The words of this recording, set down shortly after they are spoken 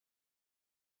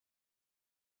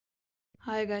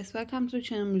Hi guys, welcome to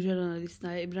channel Mujer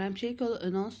Analista. Ibrahim Cheikol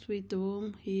announced with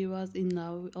whom he was in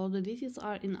love. All the details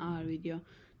are in our video.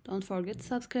 Don't forget to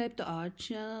subscribe to our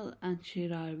channel and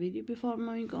share our video before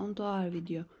moving on to our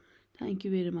video. Thank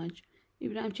you very much.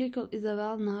 Ibrahim Cheikol is a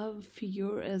well-known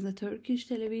figure as a Turkish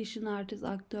television artist,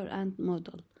 actor and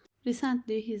model.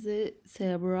 Recently, he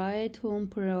celebrated whom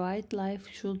private life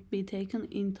should be taken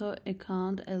into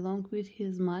account along with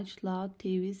his much-loved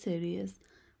TV series,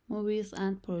 movies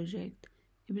and projects.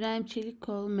 İbrahim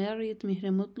Çelikkol married Mihre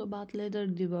Mutlu but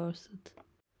later divorced.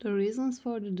 The reasons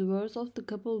for the divorce of the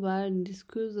couple were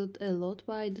discussed a lot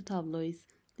by the tabloids.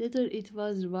 Later it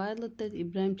was revealed that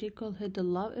İbrahim Çelikkol had a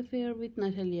love affair with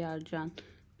Natalia Arcan.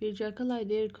 Bir Akalay,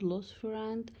 their close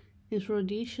friend,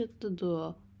 introduced the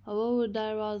duo. However,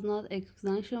 there was not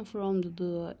exemption from the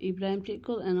duo. İbrahim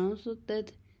Çelikkol announced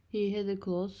that he had a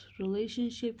close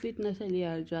relationship with Natalia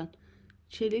Arcan.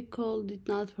 Çelikkol did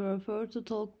not prefer to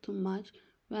talk too much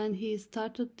when he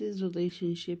started this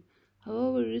relationship.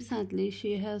 However, recently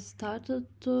she has started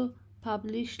to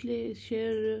publicly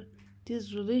share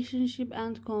this relationship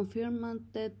and confirmed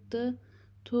that the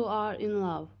two are in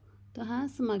love. The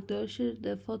handsome actor shared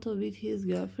a photo with his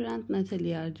girlfriend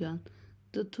Natalia Arcan.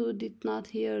 The two did not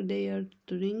hear their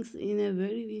drinks in a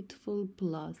very beautiful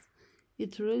place.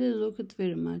 It really looked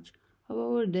very much.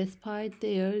 However, despite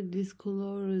their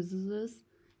disclosures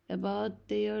about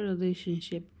their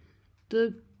relationship,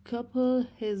 the couple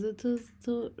hesitates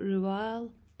to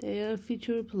reveal their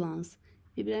future plans.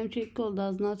 İbrahim Çelikkol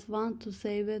does not want to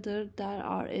say whether there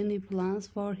are any plans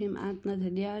for him and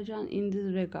Natalia Arcan in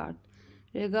this regard.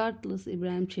 Regardless,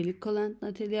 İbrahim Çelikkol and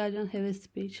Natalia Arcan have a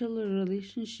special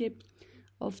relationship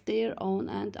of their own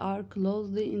and are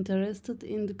closely interested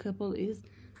in the couple's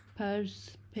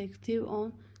perspective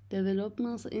on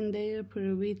developments in their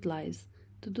private lives.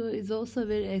 The duo is also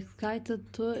very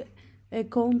excited to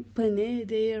accompany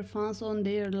their fans on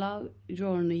their love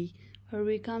journey. Here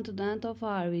we come to the end of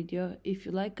our video. If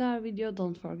you like our video,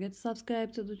 don't forget to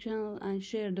subscribe to the channel and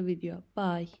share the video.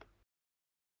 Bye.